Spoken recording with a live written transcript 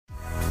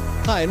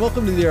Hi, and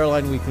welcome to the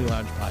Airline Weekly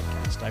Lounge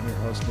podcast. I'm your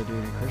host,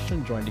 Naduni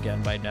Christian, joined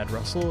again by Ned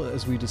Russell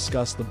as we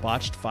discuss the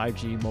botched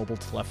 5G mobile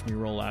telephony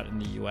rollout in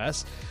the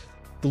U.S.,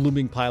 the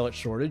looming pilot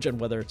shortage and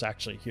whether it's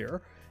actually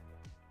here,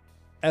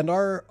 and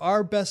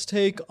our best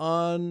take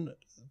on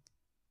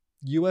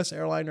U.S.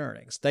 airline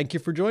earnings. Thank you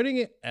for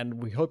joining,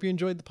 and we hope you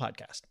enjoyed the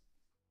podcast.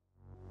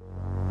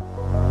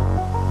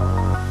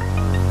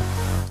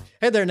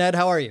 Hey there, Ned.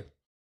 How are you?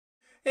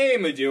 Hey,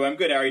 Madhu. I'm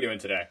good. How are you doing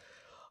today?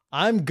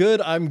 I'm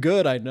good.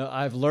 I know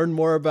I've learned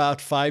more about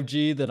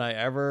 5G than I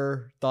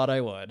ever thought I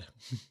would.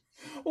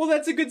 Well,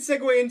 that's a good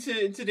segue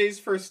into today's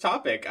first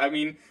topic. I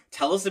mean,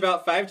 tell us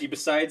about 5G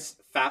besides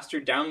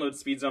faster download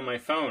speeds on my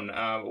phone.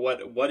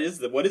 What is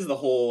the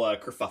whole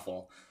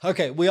kerfuffle?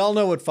 Okay, we all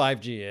know what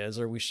 5G is,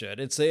 or we should.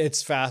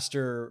 It's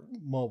faster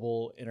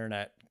mobile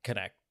internet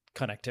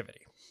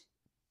connectivity.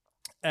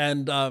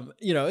 And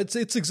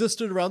it's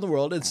existed around the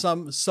world, and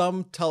some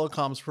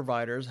telecoms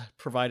providers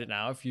provide it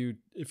now. If you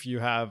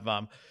have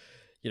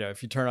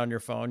if you turn on your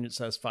phone, it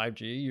says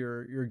 5G,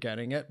 you're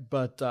getting it.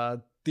 But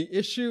the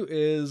issue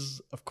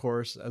is, of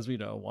course, as we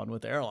know, one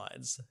with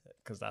airlines,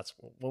 because that's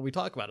what we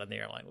talk about in the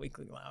Airline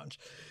Weekly Lounge.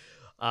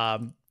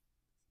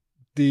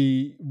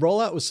 The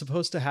rollout was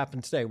supposed to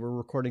happen today. We're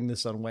recording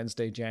this on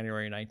Wednesday,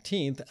 January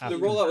 19th. The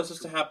rollout was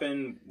supposed to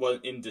happen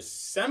in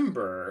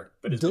December,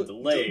 but it's been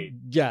delayed.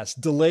 Yes,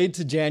 delayed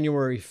to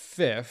January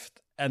 5th,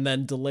 and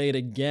then delayed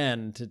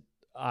again to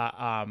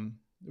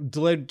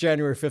delayed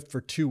January 5th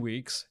for 2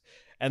 weeks.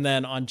 And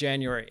then on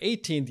January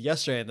 18th,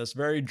 yesterday, in this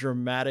very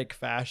dramatic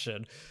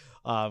fashion,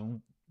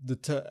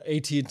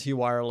 AT&T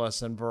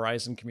Wireless and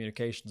Verizon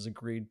Communications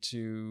agreed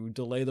to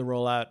delay the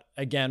rollout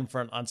again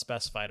for an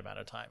unspecified amount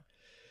of time.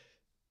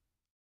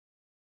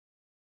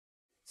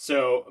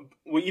 So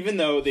even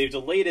though they've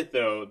delayed it,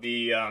 though,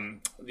 the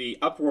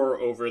uproar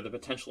over the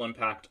potential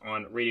impact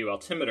on radio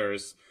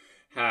altimeters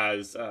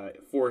has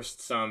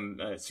forced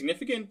some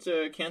significant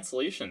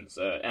cancellations.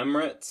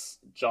 Emirates,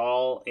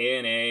 JAL,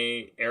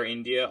 ANA, Air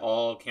India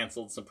all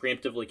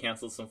preemptively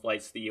canceled some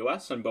flights to the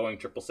U.S. on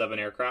Boeing 777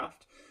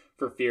 aircraft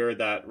for fear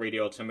that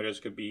radio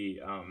altimeters could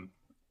be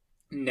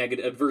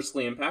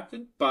adversely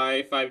impacted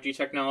by 5G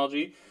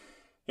technology.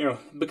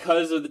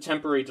 Because of the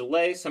temporary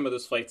delay, some of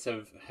those flights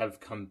have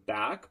come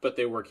back, but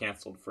they were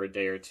canceled for a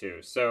day or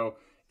two. So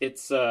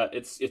it's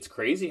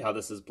crazy how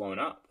this has blown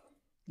up.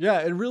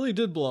 Yeah, it really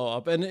did blow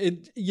up. And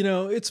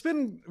it's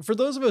been, for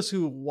those of us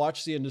who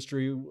watch the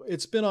industry,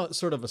 it's been a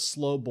sort of a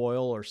slow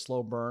boil or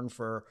slow burn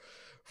for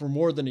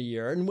more than a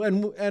year.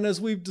 And as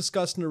we've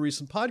discussed in a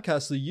recent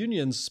podcast, the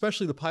unions,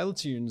 especially the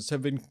pilots unions,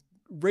 have been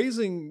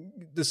raising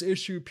this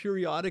issue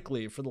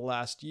periodically for the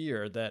last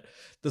year that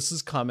this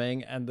is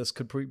coming and this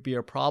could be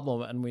a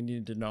problem and we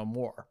need to know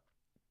more.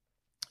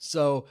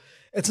 So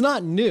it's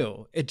not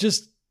new.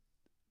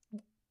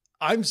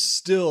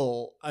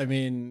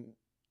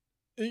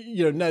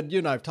 Ned, you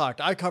and I have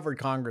talked. I covered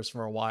Congress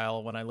for a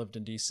while when I lived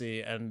in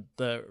DC and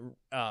the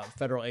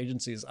federal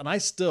agencies, and I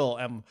still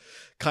am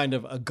kind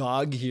of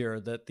agog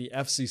here that the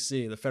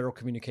FCC, the Federal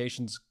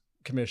Communications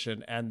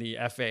Commission, and the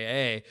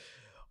FAA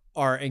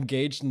are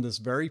engaged in this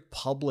very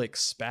public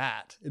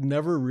spat. It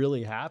never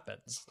really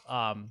happens.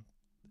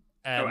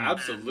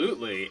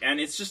 Absolutely, and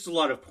it's just a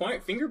lot of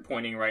finger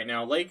pointing right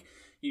now. Like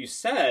you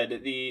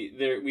said,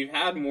 we've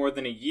had more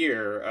than a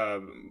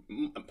year,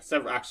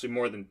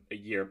 more than a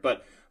year,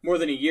 but more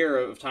than a year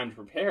of time to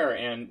prepare,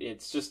 and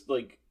it's just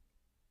like,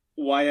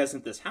 why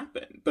hasn't this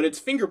happened? But it's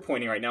finger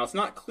pointing right now. It's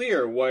not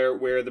clear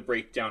where the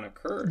breakdown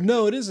occurred.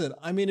 No, it isn't.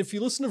 I mean, if you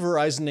listen to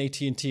Verizon,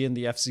 AT&T, and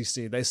the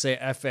FCC, they say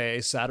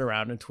FAA sat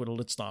around and twiddled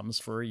its thumbs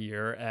for a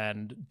year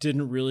and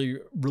didn't really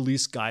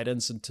release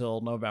guidance until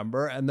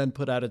November, and then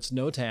put out its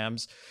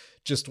NOTAMs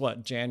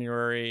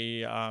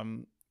January,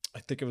 I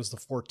think it was the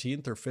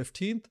 14th or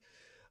 15th.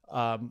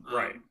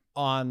 Right.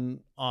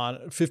 On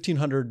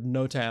 1,500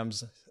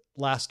 NOTAMs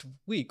last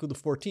week, the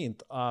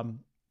 14th,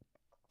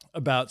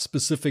 about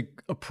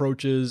specific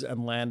approaches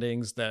and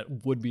landings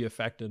that would be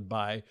affected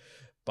by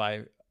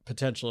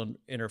potential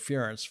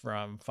interference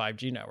from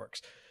 5G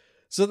networks.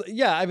 So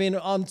yeah, I mean,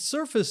 on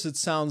surface, it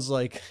sounds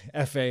like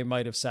FAA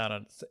might have sat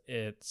on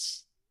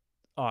its.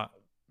 I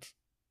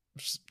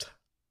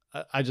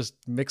just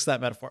mixed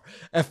that metaphor.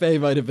 FAA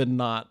might have been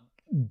not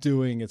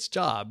doing its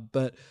job,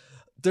 but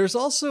there's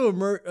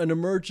also an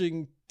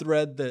emerging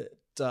thread that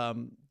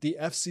the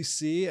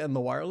FCC and the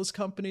wireless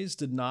companies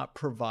did not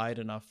provide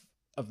enough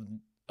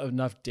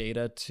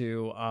data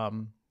to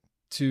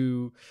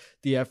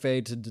the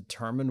FAA to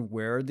determine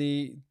where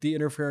the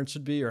interference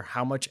would be or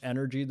how much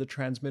energy the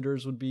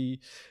transmitters would be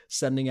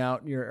sending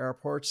out near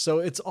airports. So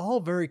it's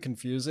all very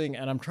confusing,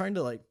 and I'm trying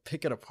to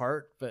pick it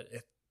apart, but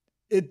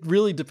it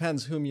really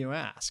depends whom you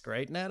ask,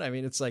 right, Ned? I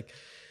mean, it's like,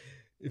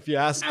 if you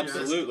ask...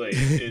 Absolutely.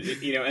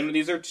 And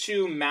these are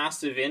two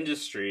massive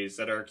industries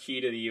that are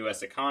key to the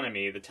U.S.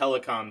 economy, the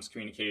telecoms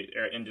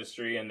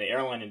industry and the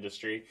airline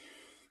industry.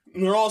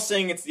 And they're all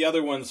saying it's the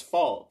other one's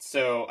fault.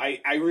 So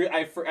I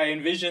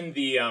envision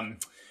the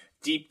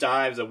deep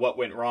dives of what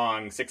went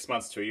wrong 6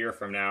 months to a year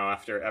from now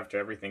after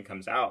everything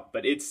comes out.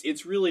 But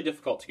it's really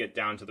difficult to get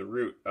down to the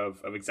root of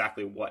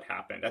exactly what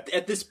happened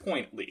at this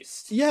point, at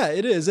least. Yeah,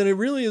 it is. And it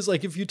really is.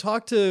 Like, if you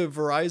talk to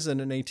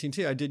Verizon and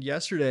AT&T, I did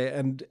yesterday,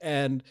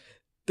 and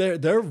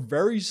they're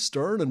very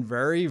stern and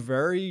very,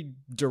 very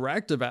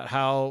direct about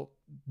how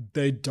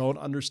they don't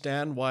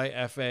understand why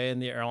FAA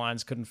and the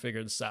airlines couldn't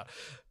figure this out.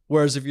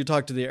 Whereas if you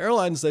talk to the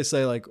airlines, they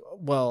say like,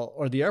 well,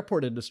 or the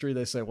airport industry,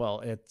 they say, well,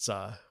 it's,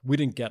 we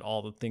didn't get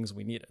all the things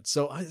we needed.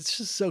 So it's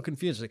just so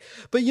confusing.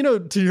 But, you know,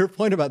 to your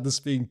point about this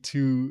being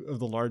two of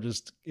the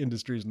largest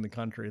industries in the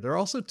country, they're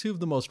also two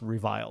of the most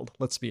reviled.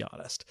 Let's be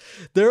honest.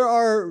 There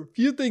are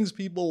few things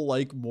people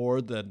like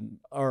more than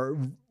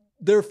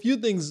there are few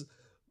things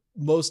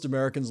most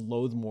Americans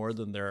loathe more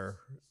than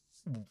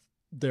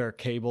their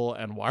cable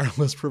and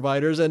wireless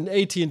providers. And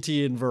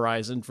AT&T and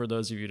Verizon, for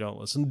those of you who don't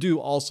listen, do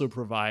also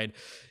provide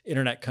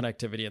internet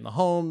connectivity in the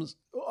homes,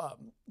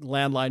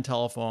 landline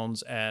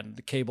telephones,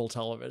 and cable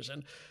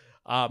television.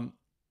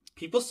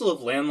 People still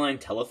have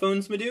landline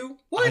telephones, Madhu?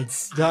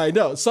 What? I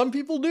know. Some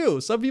people do.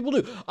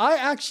 I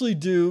actually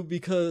do,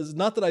 because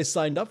not that I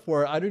signed up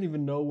for it. I don't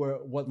even know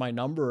what my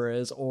number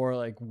is, or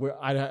like where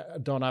I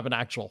don't have an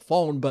actual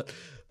phone, but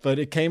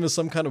it came as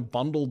some kind of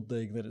bundled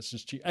thing that it's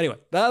just cheap. Anyway,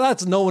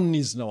 that's no one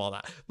needs to know all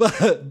that.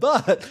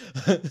 But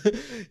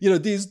you know,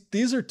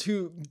 these are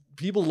two.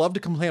 People love to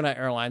complain about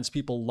airlines.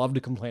 People love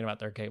to complain about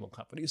their cable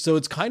companies. So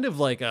it's kind of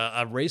like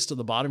a race to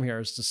the bottom here,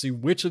 is to see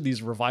which of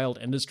these reviled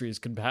industries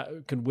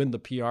can win the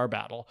PR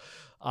battle.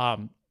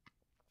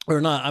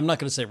 Or not, I'm not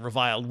going to say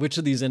reviled. Which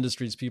of these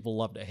industries people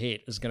love to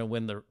hate is going to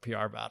win the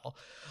PR battle?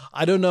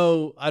 I don't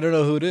know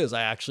who it is.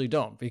 I actually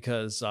don't,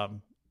 because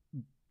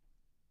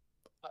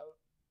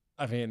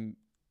I mean,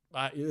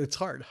 it's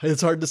hard.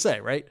 It's hard to say,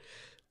 right?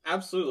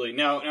 Absolutely.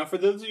 Now, for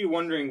those of you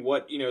wondering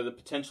what, you know, the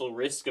potential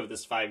risk of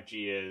this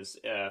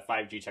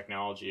 5G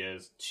technology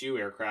is to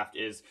aircraft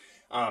is,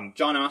 John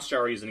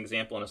Ostrower used an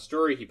example in a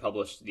story he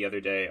published the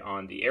other day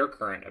on the Air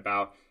Current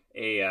about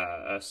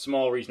a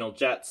small regional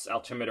jet's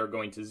altimeter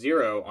going to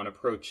zero on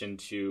approach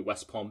into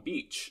West Palm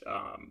Beach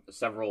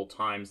several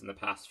times in the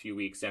past few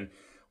weeks. And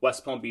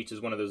West Palm Beach is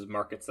one of those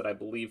markets that I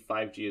believe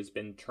 5G has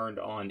been turned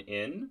on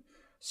in.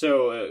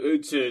 So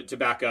to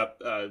back up,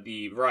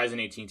 the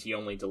Verizon AT&T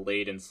only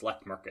delayed in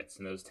select markets,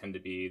 and those tend to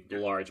be the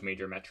large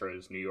major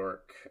metros, New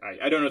York.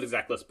 I don't know the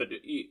exact list, but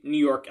New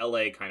York,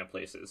 LA kind of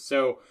places.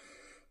 So,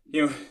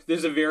 you know,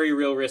 there's a very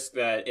real risk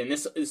that, and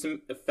this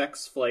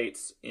affects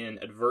flights in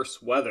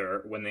adverse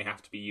weather when they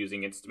have to be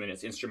using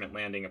instrument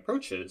landing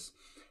approaches.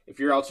 If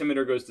your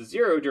altimeter goes to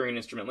zero during an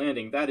instrument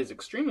landing, that is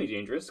extremely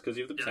dangerous, because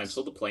you have the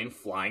potential of the plane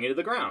flying into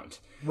the ground.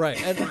 Right.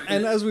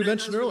 And as we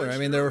mentioned earlier, I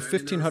mean, there were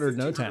 1,500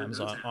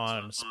 NOTAMs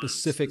on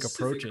specific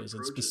approaches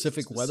and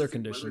specific weather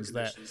conditions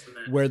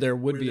where there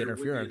would be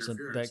interference and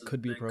that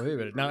could be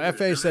prohibited. Now,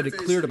 FAA said it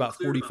cleared about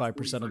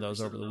 45% of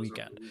those over the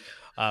weekend.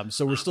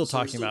 So we're still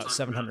talking about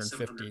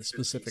 750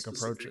 specific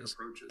approaches.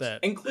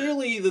 And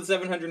clearly the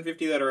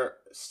 750 that are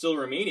still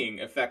remaining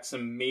affect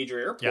some major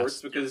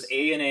airports, because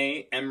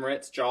ANA,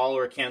 Emirates, JAL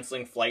are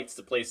canceling flights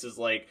to places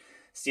like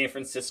San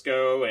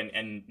Francisco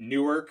and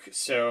Newark.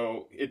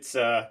 So it's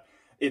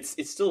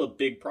still a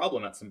big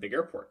problem at some big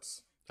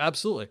airports.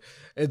 Absolutely.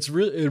 It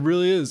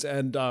really is.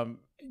 And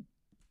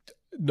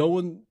no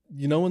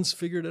one's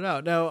figured it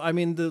out. Now, I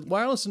mean, the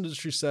wireless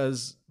industry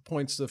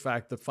points to the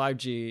fact that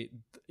 5G,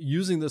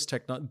 using this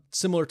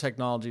similar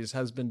technologies,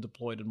 has been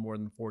deployed in more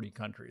than 40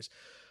 countries.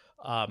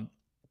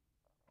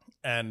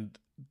 And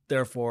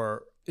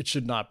therefore it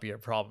should not be a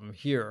problem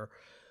here.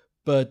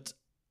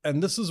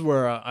 And this is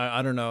where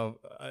I don't know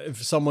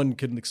if someone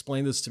can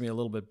explain this to me a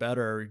little bit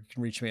better. You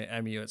can reach me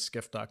at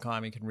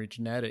mu@skift.com. You can reach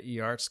Ned at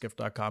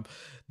er@skift.com.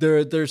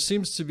 There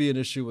seems to be an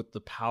issue with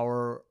the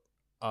power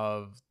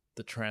of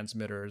the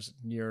transmitters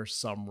near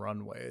some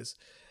runways.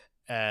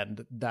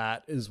 And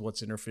that is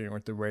what's interfering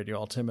with the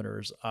radio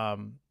altimeters.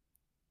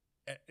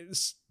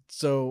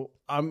 So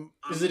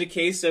is it a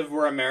case of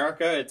we're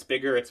America, it's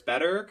bigger, it's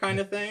better kind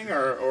of thing,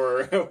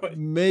 or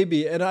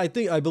maybe? And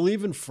I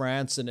believe in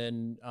France and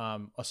in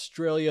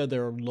Australia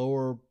there are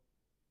lower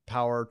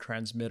power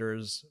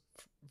transmitters,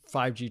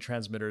 5G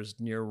transmitters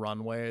near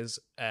runways,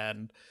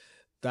 and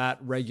that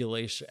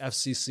regulation,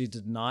 FCC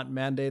did not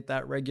mandate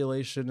that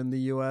regulation in the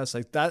US.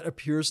 Like, that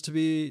appears to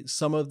be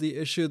some of the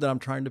issue that I'm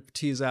trying to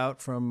tease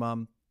out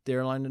from the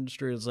airline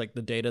industry, is like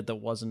the data that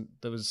was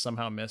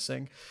somehow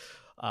missing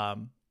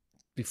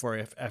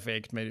before FAA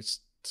could make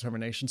its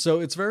determination. So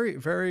it's very,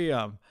 very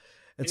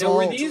it's all.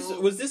 Were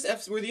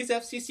these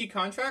FCC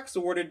contracts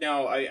awarded?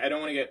 Now, I don't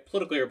want to get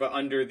political here, but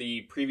under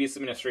the previous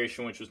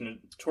administration, which was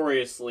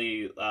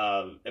notoriously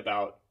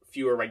about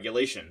fewer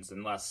regulations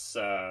and less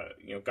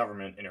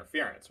government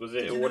interference, was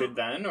it awarded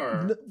then?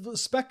 Or the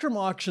spectrum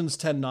auctions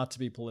tend not to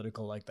be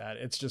political like that.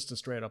 It's just a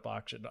straight up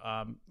auction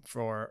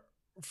for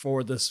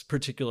this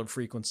particular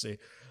frequency.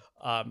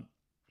 So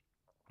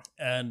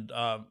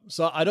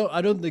I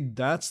don't think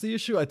that's the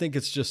issue. I think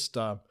it's just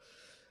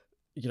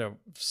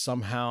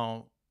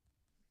somehow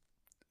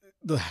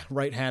the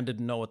right hand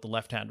didn't know what the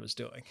left hand was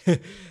doing.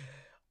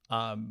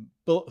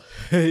 But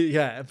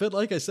yeah, but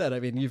like I said, I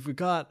mean, you've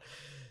got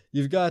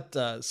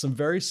some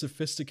very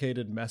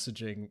sophisticated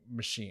messaging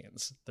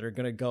machines that are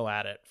going to go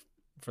at it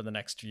for the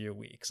next few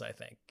weeks. I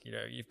think,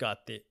 you've got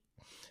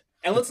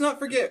and let's not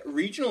forget,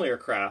 regional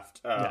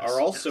aircraft Yes. are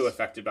also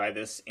affected by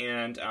this.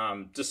 And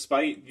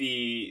despite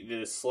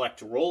the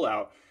select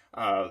rollout,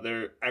 I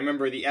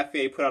remember the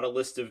FAA put out a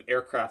list of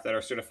aircraft that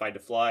are certified to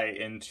fly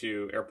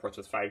into airports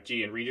with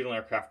 5G, and regional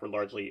aircraft were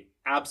largely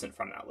absent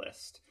from that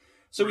list.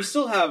 So we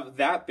still have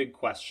that big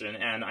question.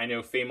 And I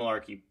know Faye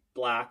Malarkey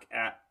Black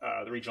at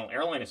the Regional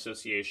Airline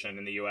Association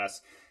in the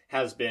U.S.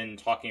 has been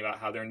talking about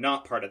how they're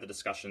not part of the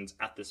discussions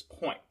at this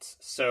point.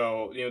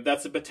 So,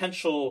 that's a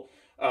potential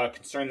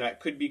concern that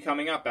could be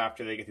coming up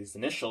after they get these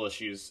initial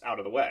issues out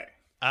of the way.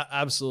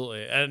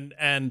 Absolutely.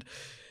 And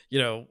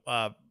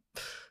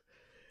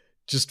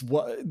just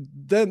what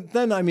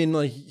then I mean,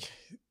 like,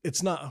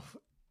 it's not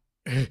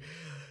let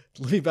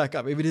me back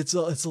up. I mean, it's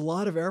a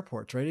lot of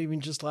airports, right?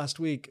 Even just last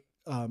week,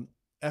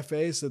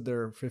 FAA said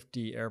there are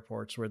 50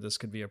 airports where this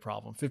could be a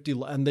problem.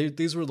 50, and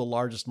these were the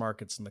largest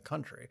markets in the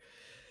country.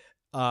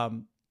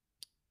 Now,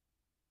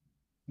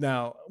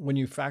 when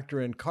you factor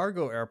in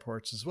cargo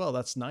airports as well,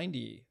 that's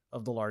 90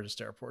 of the largest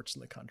airports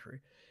in the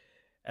country.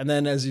 And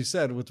then, as you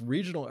said, with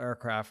regional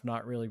aircraft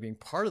not really being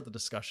part of the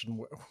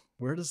discussion,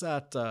 where does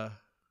that,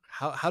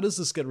 how does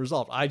this get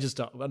resolved? I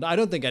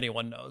don't think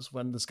anyone knows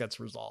when this gets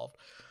resolved.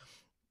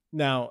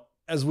 Now,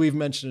 as we've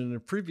mentioned in a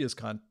previous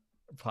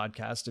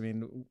podcast, I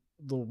mean,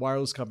 the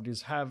wireless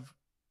companies have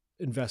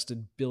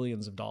invested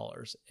billions of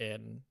dollars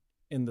in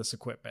this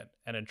equipment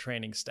and in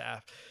training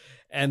staff.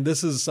 And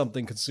this is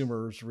something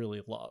consumers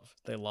really love.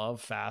 They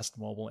love fast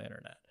mobile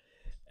internet.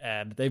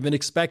 And they've been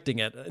expecting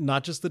it,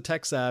 not just the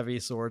tech savvy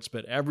sorts,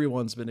 but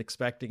everyone's been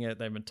expecting it.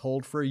 They've been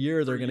told for a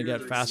year they're going to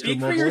get faster Speak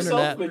mobile for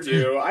yourself, internet.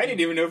 Madhu. I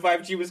didn't even know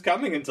 5G was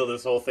coming until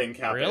this whole thing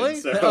happened.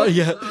 Really? So. Oh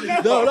yeah.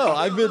 No.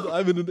 I've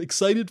been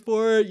excited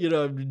for it.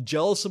 I'm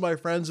jealous of my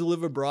friends who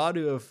live abroad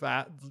who have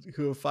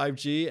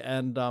 5G,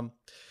 and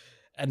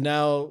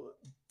now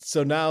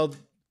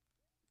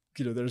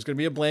there's going to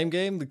be a blame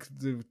game.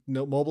 The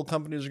mobile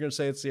companies are going to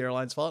say it's the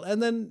airline's fault.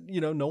 And then,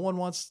 no one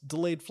wants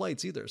delayed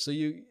flights either. So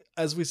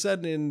as we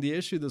said in the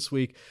issue this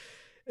week,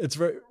 it's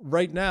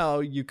right now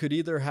you could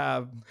either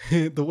have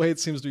the way it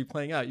seems to be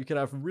playing out. You could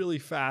have really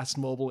fast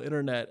mobile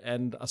internet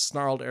and a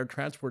snarled air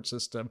transport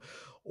system,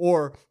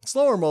 or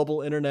slower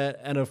mobile internet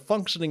and a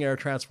functioning air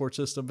transport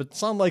system. But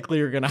it's unlikely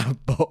you're going to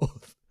have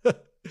both,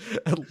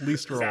 at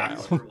least for a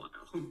while.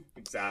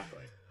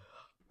 Exactly.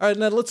 All right,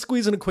 now let's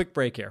squeeze in a quick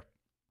break here.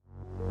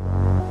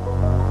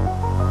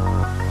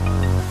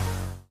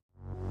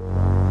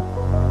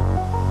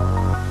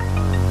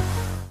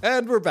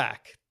 And we're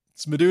back.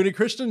 It's Madhu and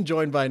Christian,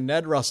 joined by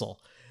Ned Russell.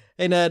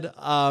 Hey, Ned.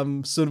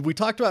 So we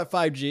talked about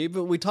 5G,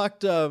 but we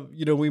talked,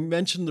 we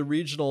mentioned the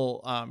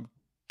regional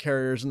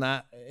carriers in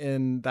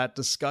that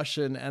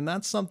discussion, and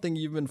that's something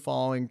you've been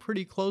following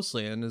pretty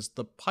closely, and is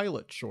the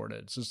pilot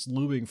shortage, just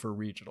looming for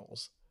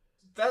regionals.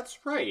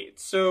 That's right.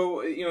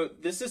 So,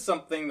 this is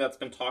something that's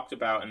been talked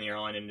about in the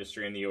airline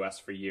industry in the U.S.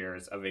 for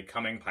years, of a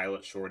coming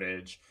pilot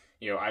shortage.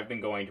 I've been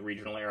going to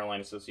Regional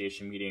Airline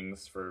Association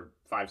meetings for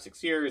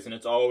 5-6 years, and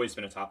it's always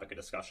been a topic of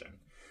discussion.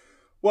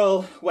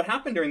 Well, what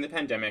happened during the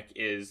pandemic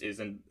is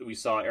we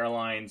saw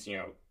airlines,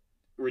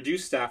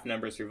 reduce staff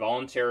numbers through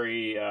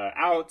voluntary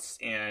outs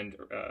and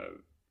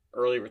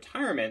early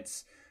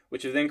retirements,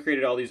 which have then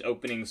created all these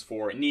openings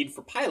for need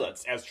for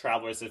pilots as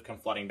travelers have come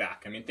flooding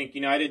back. I mean, think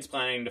United's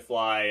planning to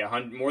fly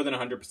more than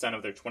 100%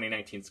 of their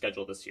 2019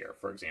 schedule this year,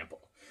 for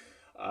example.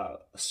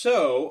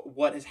 So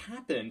what has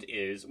happened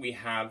is we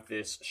have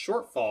this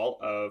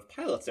shortfall of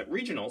pilots at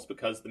regionals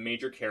because the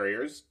major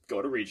carriers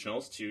go to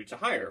regionals to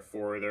hire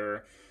for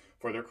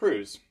their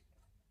crews.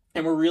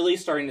 And we're really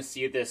starting to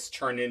see this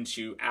turn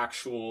into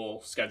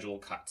actual schedule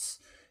cuts.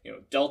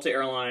 Delta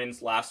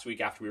Airlines last week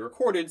after we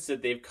recorded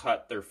said they've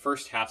cut their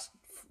first half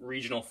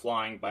regional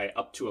flying by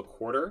up to a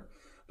quarter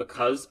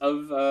because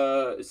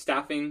of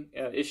staffing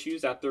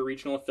issues at their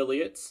regional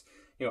affiliates.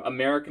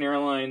 American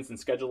Airlines and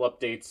schedule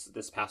updates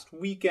this past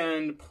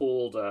weekend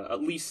pulled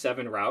at least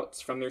 7 routes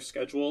from their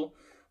schedule,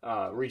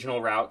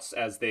 regional routes,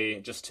 as they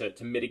just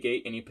to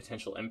mitigate any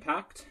potential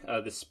impact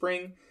this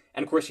spring.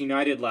 And of course,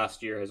 United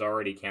last year has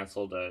already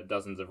canceled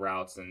dozens of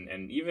routes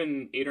and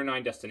even 8 or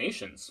 9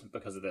 destinations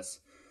because of this.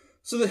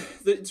 So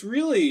it's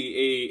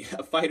really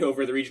a fight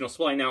over the regional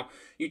supply. Now,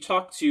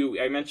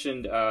 I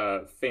mentioned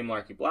Faye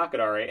Malarkey Black at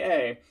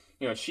RAA.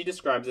 She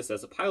describes this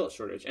as a pilot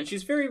shortage, and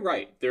she's very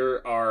right.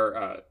 There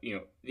are,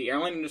 the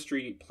airline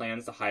industry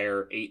plans to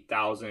hire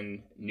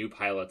 8,000 new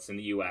pilots in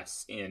the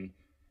U.S. The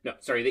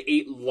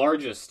 8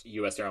 largest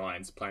U.S.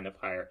 airlines plan to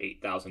hire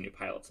 8,000 new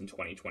pilots in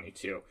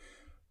 2022.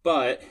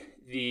 But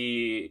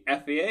the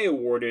FAA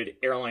awarded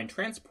airline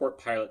transport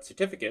pilot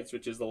certificates,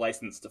 which is the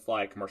license to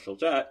fly a commercial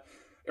jet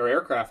or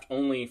aircraft,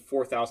 only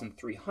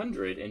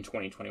 4,300 in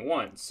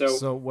 2021.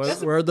 So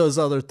where are those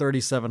other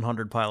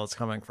 3,700 pilots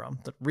coming from?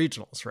 The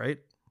regionals, right?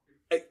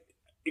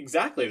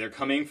 Exactly. They're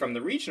coming from the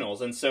regionals.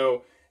 And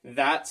so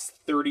that's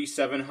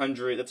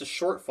 3,700. That's a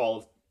shortfall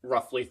of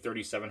roughly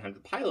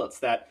 3,700 pilots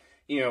that,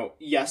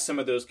 yes, some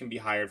of those can be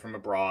hired from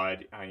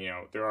abroad.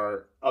 There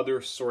are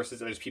other sources.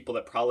 There's people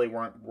that probably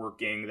weren't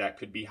working that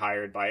could be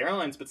hired by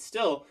airlines, but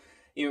still,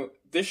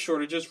 this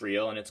shortage is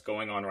real and it's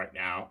going on right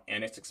now,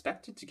 and it's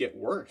expected to get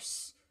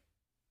worse.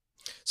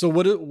 So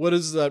what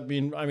does that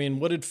mean? I mean,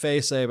 what did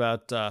Faye say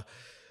about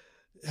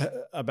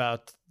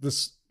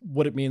this?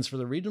 What it means for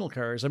the regional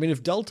carriers? I mean,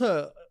 if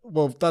Delta,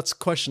 well, that's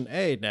question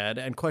A, Ned,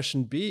 and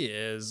question B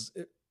is,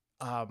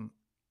 I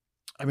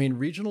mean,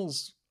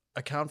 regionals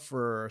account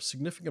for a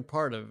significant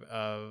part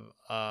of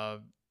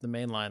the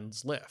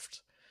mainline's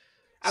lift.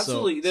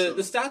 Absolutely.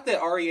 The stat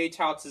that REA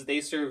touts is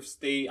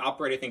they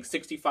operate, I think,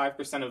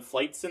 65% of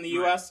flights in the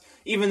U.S.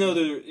 Even though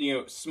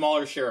they're,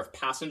 smaller share of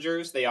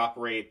passengers, they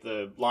operate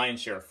the lion's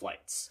share of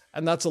flights.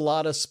 And that's a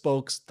lot of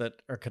spokes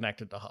that are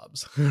connected to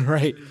hubs,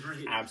 right?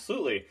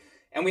 Absolutely.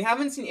 And we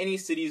haven't seen any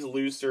cities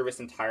lose service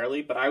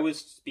entirely, but I was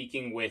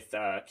speaking with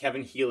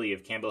Kevin Healy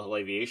of Campbell Hill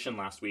Aviation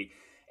last week,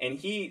 and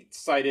he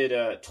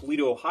cited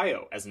Toledo,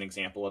 Ohio as an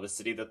example of a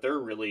city that they're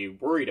really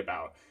worried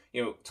about.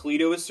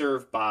 Toledo is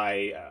served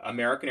by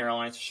American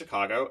Airlines to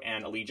Chicago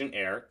and Allegiant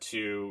Air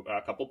to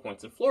a couple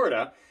points in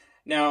Florida.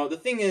 Now, the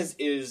thing is,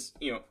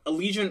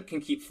 Allegiant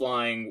can keep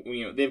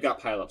flying. They've got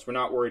pilots. We're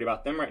not worried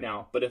about them right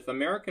now. But if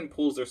American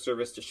pulls their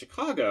service to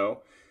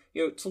Chicago,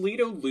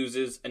 Toledo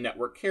loses a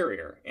network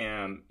carrier.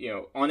 And,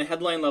 on a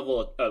headline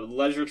level, a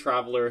leisure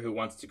traveler who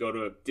wants to go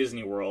to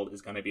Disney World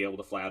is going to be able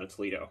to fly out of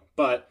Toledo.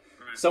 But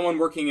someone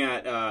working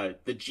at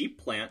the Jeep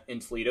plant in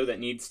Toledo that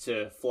needs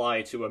to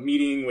fly to a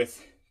meeting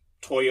with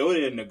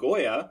Toyota in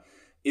Nagoya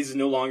is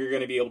no longer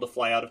going to be able to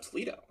fly out of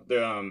Toledo.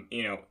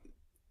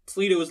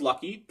 Toledo is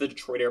lucky. The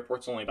Detroit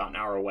airport's only about an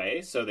hour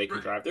away, so they can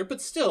drive there. But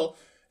still,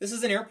 this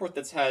is an airport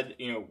that's had,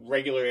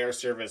 regular air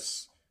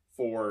service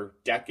for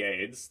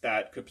decades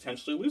that could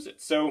potentially lose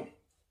it. So,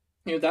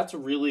 that's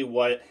really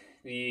what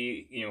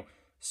the,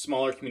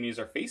 smaller communities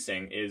are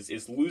facing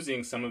is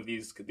losing some of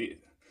these,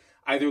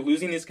 either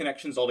losing these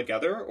connections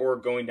altogether or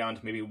going down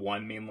to maybe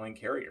one mainline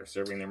carrier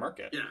serving their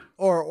market. Yeah.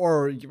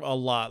 Or a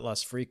lot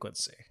less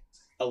frequency.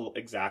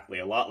 Exactly.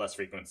 A lot less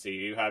frequency.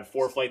 You had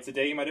 4 flights a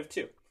day, you might have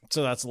 2.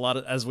 So that's a lot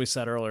of, as we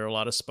said earlier, a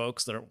lot of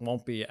spokes that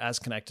won't be as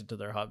connected to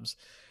their hubs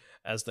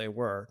as they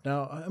were.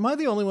 Now, am I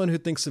the only one who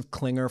thinks of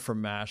Klinger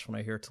from MASH when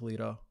I hear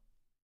Toledo?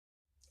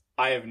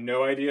 I have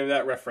no idea of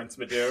that reference,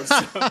 Madhu.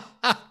 So.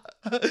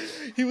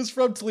 He was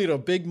from Toledo,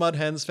 big Mud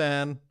Hens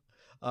fan.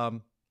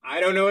 I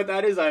don't know what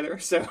that is either,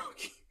 so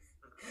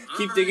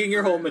keep digging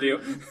your hole,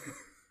 Madhu.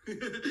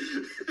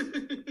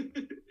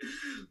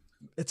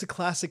 It's a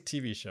classic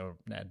TV show,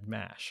 Ned,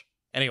 MASH.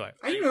 Anyway.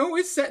 I know,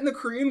 it's set in the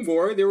Korean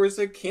War. There was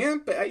a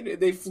camp.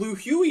 They flew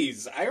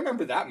Hueys. I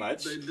remember that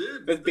much. They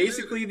did. That's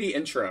basically the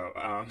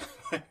intro.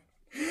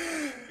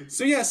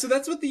 So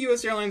that's what the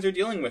U.S. airlines are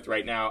dealing with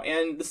right now.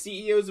 And the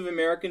CEOs of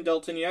American,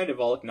 Delta, and United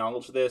have all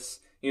acknowledged this.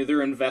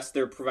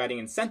 They're providing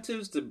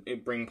incentives to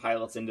bring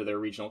pilots into their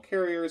regional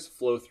carriers,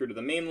 flow through to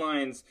the main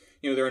lines.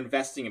 They're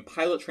investing in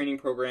pilot training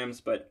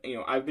programs, but,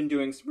 I've been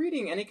doing some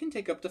reading and it can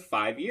take up to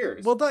 5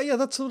 years. Well,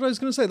 that's what I was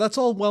going to say. That's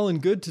all well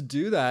and good to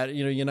do that.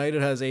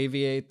 United has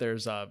Aviate,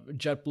 there's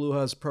JetBlue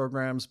has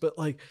programs, but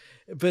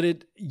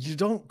you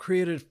don't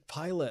create a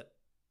pilot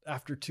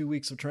after 2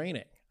 weeks of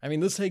training. I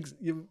mean, this takes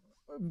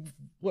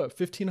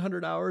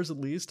 1,500 hours at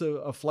least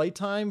of flight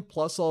time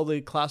plus all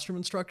the classroom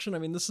instruction. I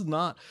mean, this is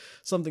not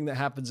something that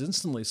happens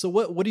instantly. So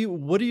what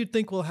do you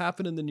think will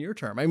happen in the near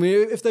term? I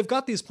mean, if they've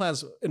got these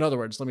plans, in other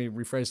words, let me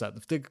rephrase that.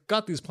 If they've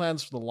got these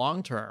plans for the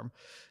long term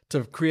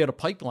to create a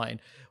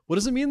pipeline, what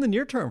does it mean in the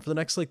near term for the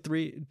next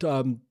 3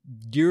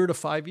 year to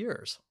 5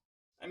 years?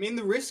 I mean,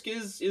 the risk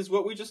is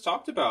what we just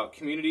talked about.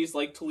 Communities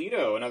like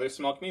Toledo and other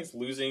small communities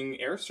losing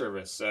air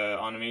service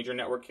on major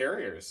network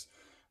carriers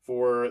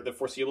for the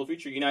foreseeable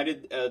future.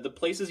 United, the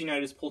places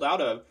United has pulled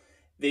out of,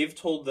 they've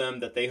told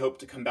them that they hope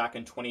to come back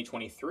in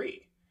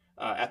 2023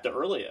 at the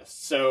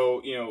earliest.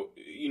 So,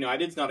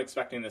 United's not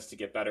expecting this to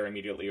get better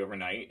immediately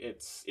overnight.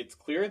 It's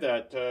clear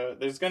that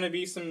there's going to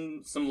be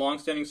some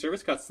long-standing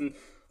service cuts. And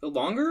the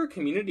longer a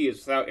community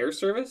is without air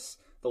service,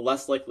 the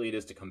less likely it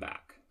is to come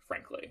back,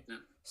 frankly. Yeah.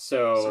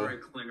 So, sorry,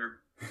 Klinger.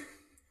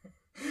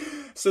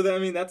 So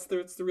that's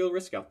the real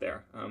risk out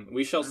there.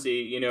 We shall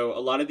see. A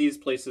lot of these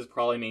places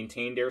probably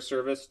maintained air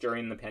service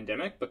during the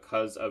pandemic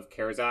because of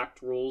CARES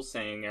Act rules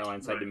saying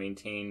airlines had to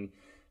maintain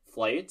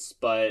flights.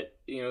 But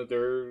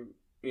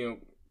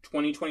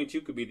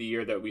 2022 could be the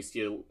year that we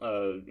see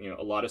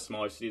a lot of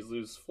smaller cities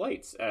lose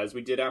flights, as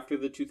we did after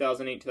the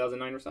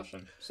 2008-2009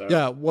 recession. So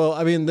yeah, well,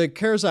 I mean, the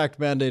CARES Act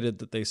mandated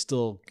that they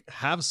still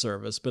have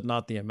service, but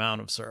not the amount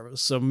of service.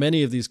 So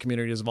many of these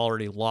communities have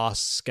already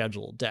lost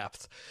schedule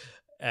depth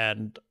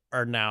and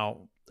are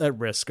now at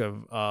risk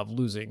of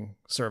losing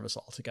service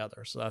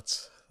altogether. So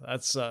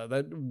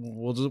that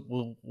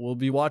we'll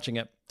be watching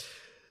it.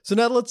 So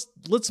now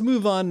let's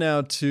move on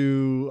now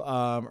to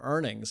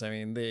earnings. I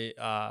mean, it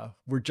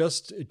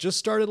just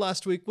started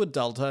last week with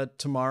Delta.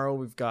 Tomorrow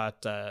we've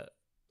got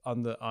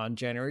on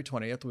January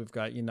 20th we've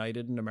got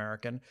United and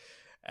American,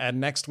 and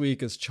next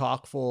week is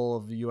chock full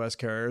of the U.S.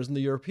 carriers, and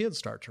the Europeans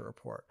start to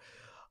report.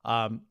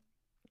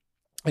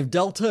 If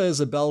Delta is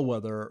a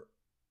bellwether,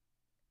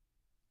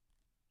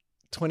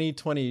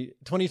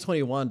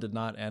 2021 did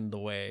not end the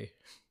way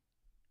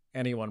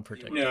anyone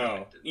predicted.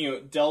 No,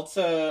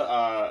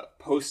 Delta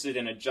posted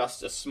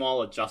a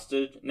small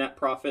adjusted net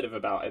profit of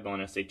about, I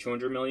want to say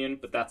 200 million,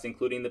 but that's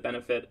including the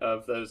benefit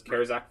of those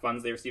CARES Act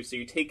funds they received. So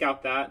you take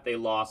out that, they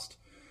lost.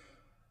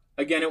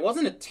 Again, it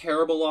wasn't a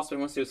terrible loss, but I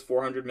want to say it was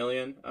 400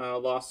 million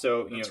loss.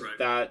 So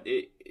that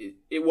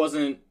it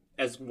wasn't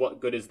as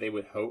good as they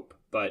would hope,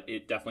 but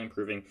it definitely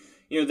improving.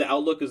 The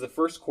outlook is the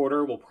first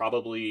quarter will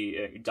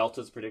probably,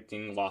 Delta's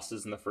predicting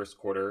losses in the first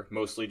quarter,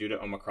 mostly due to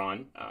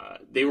Omicron.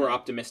 They were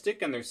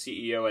optimistic, and their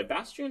CEO Ed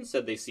Bastian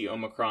said they see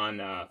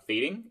Omicron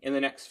fading in the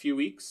next few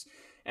weeks.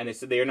 And they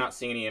said they are not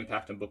seeing any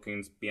impact on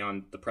bookings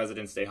beyond the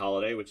President's Day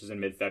holiday, which is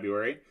in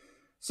mid-February.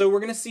 So we're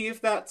going to see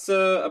if that's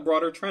a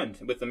broader trend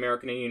with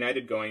American and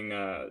United going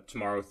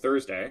tomorrow,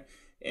 Thursday.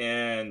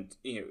 And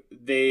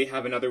they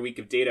have another week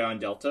of data on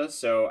Delta,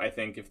 so I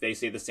think if they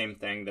say the same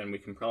thing, then we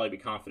can probably be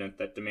confident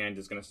that demand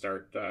is going to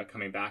start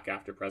coming back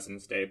after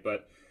President's Day.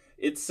 But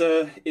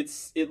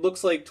it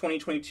looks like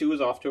 2022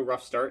 is off to a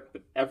rough start,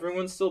 but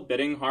everyone's still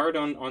bidding hard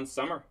on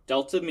summer.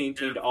 Delta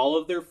maintained all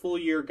of their full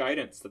year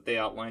guidance that they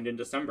outlined in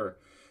December,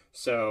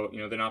 so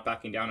they're not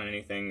backing down on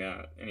anything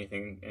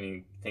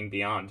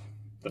beyond.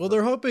 Well,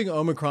 they're hoping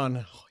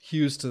Omicron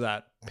hews to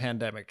that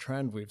pandemic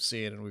trend we've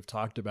seen and we've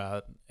talked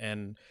about.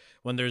 And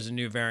when there's a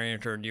new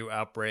variant or a new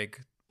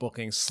outbreak,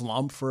 bookings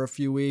slump for a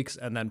few weeks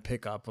and then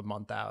pick up a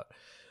month out.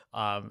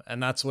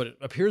 And that's what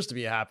appears to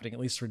be happening, at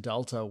least for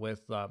Delta,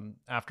 with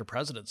after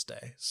President's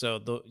Day. So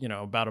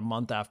about a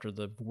month after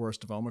the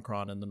worst of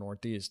Omicron in the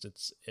Northeast,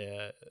 it's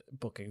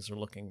bookings are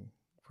looking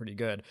pretty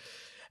good.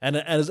 And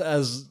as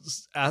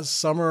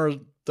summer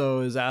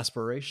though is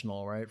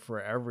aspirational, right, for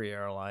every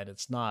airline,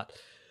 it's not.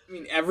 I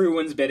mean,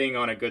 everyone's betting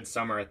on a good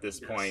summer at this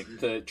point.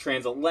 The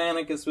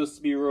transatlantic is supposed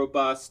to be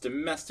robust.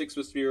 Domestic's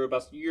supposed to be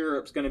robust.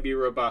 Europe's going to be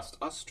robust.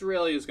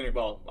 Australia's going to be,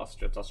 well,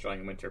 it's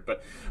Australian winter,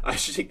 but I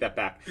should take that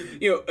back.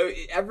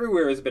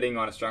 Everywhere is betting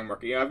on a strong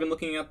market. I've been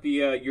looking at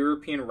the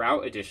European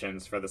route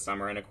additions for the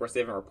summer, and of course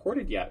they haven't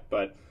reported yet,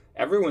 but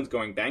everyone's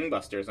going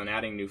bangbusters on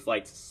adding new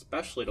flights,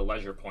 especially to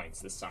leisure points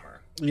this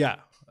summer. Yeah.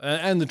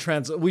 And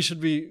we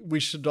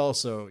should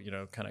also,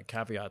 kind of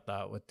caveat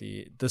that with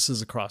this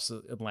is across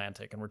the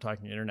Atlantic, and we're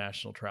talking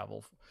international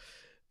travel,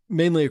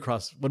 mainly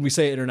when we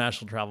say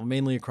international travel,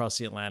 mainly across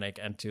the Atlantic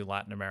and to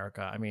Latin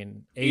America. I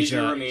mean,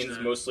 Asia remains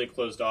mostly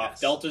closed off.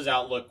 Yes. Delta's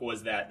outlook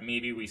was that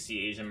maybe we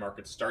see Asian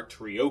markets start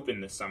to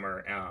reopen this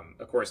summer.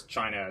 Of course,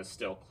 China is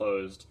still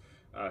closed,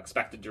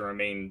 expected to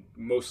remain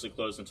mostly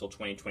closed until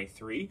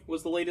 2023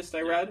 was the latest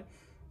I read.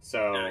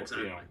 So, yeah,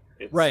 exactly.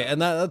 Right,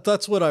 and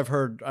that's what I've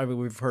heard. I mean,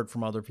 we've heard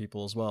from other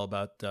people as well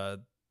about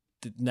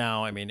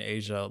now. I mean,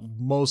 Asia,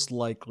 most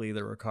likely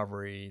the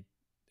recovery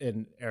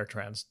in air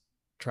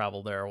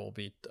travel there will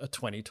be a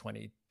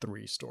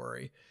 2023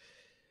 story,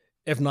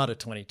 if not a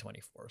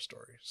 2024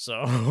 story.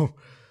 So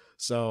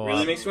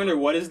really makes you wonder,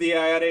 what is the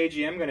IATA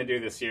AGM going to do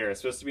this year?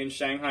 It's supposed to be in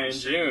Shanghai in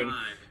June.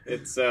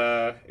 It's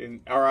in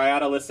our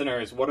IATA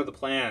listeners. What are the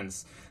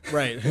plans?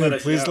 Right,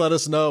 please let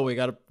us know. We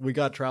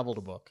got travel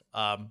to book.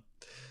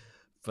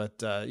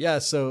 But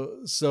so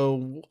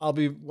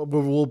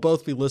we'll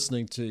both be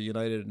listening to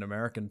United and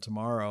American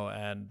tomorrow,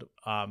 and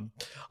I'm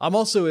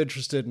also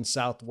interested in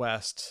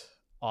Southwest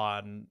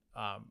on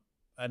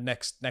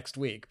next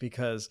week,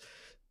 because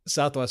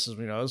Southwest, as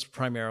we know, is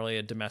primarily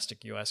a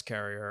domestic U.S.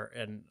 carrier,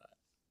 and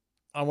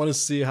I want to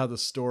see how the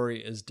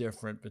story is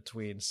different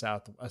between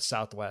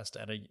Southwest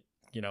and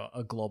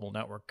a global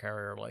network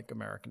carrier like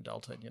American,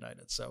 Delta, and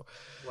United. So,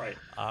 right.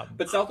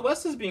 But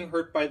Southwest is being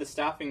hurt by the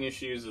staffing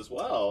issues as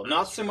well.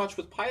 Not so much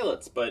with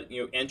pilots, but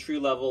entry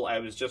level. I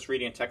was just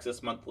reading a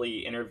Texas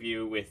Monthly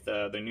interview with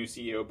the new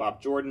CEO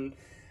Bob Jordan,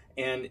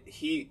 and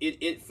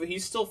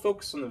he's still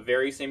focused on the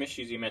very same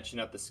issues you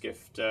mentioned at the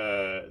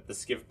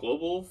Skift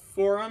Global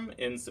Forum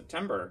in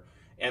September,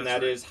 and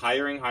that is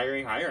hiring.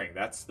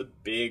 That's the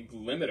big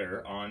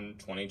limiter on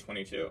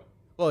 2022.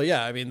 Well,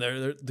 yeah, I mean,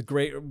 they're the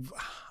great.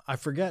 I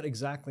forget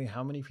exactly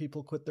how many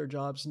people quit their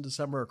jobs in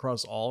December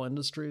across all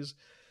industries,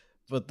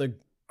 but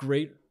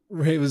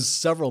it was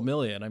several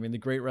million. I mean, the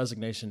Great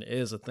Resignation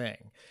is a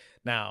thing.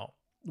 Now,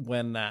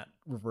 when that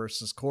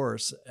reverses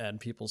course and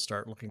people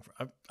start looking for,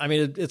 I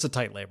mean, it's a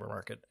tight labor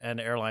market, and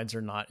airlines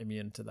are not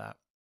immune to that.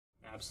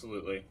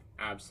 Absolutely.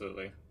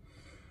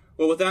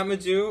 Well, with that,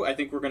 Madhu, I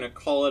think we're going to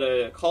call it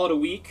a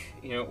week.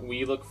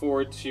 We look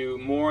forward to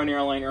more on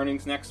airline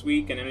earnings next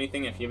week and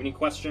anything. If you have any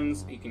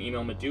questions, you can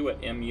email Madhu at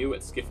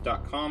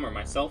mu@skift.com or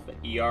myself at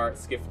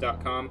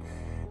er@skift.com.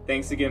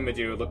 Thanks again,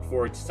 Madhu. Look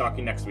forward to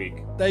talking next week.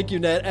 Thank you,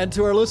 Ned. And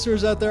to our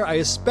listeners out there, I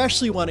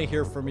especially want to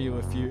hear from you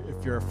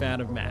if you're a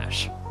fan of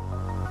MASH.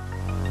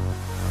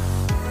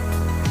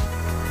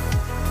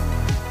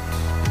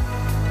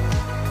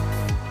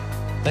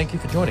 Thank you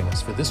for joining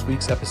us for this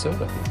week's episode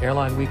of the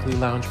Airline Weekly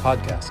Lounge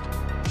podcast.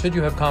 Should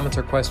you have comments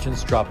or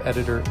questions, drop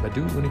editor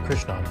Madhu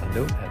Unikrishnan a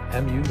note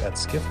at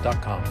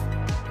mu@skift.com.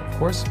 And of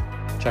course,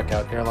 Check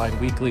out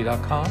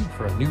airlineweekly.com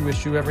for a new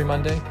issue every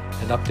Monday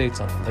and updates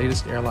on the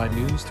latest airline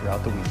news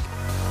throughout the week.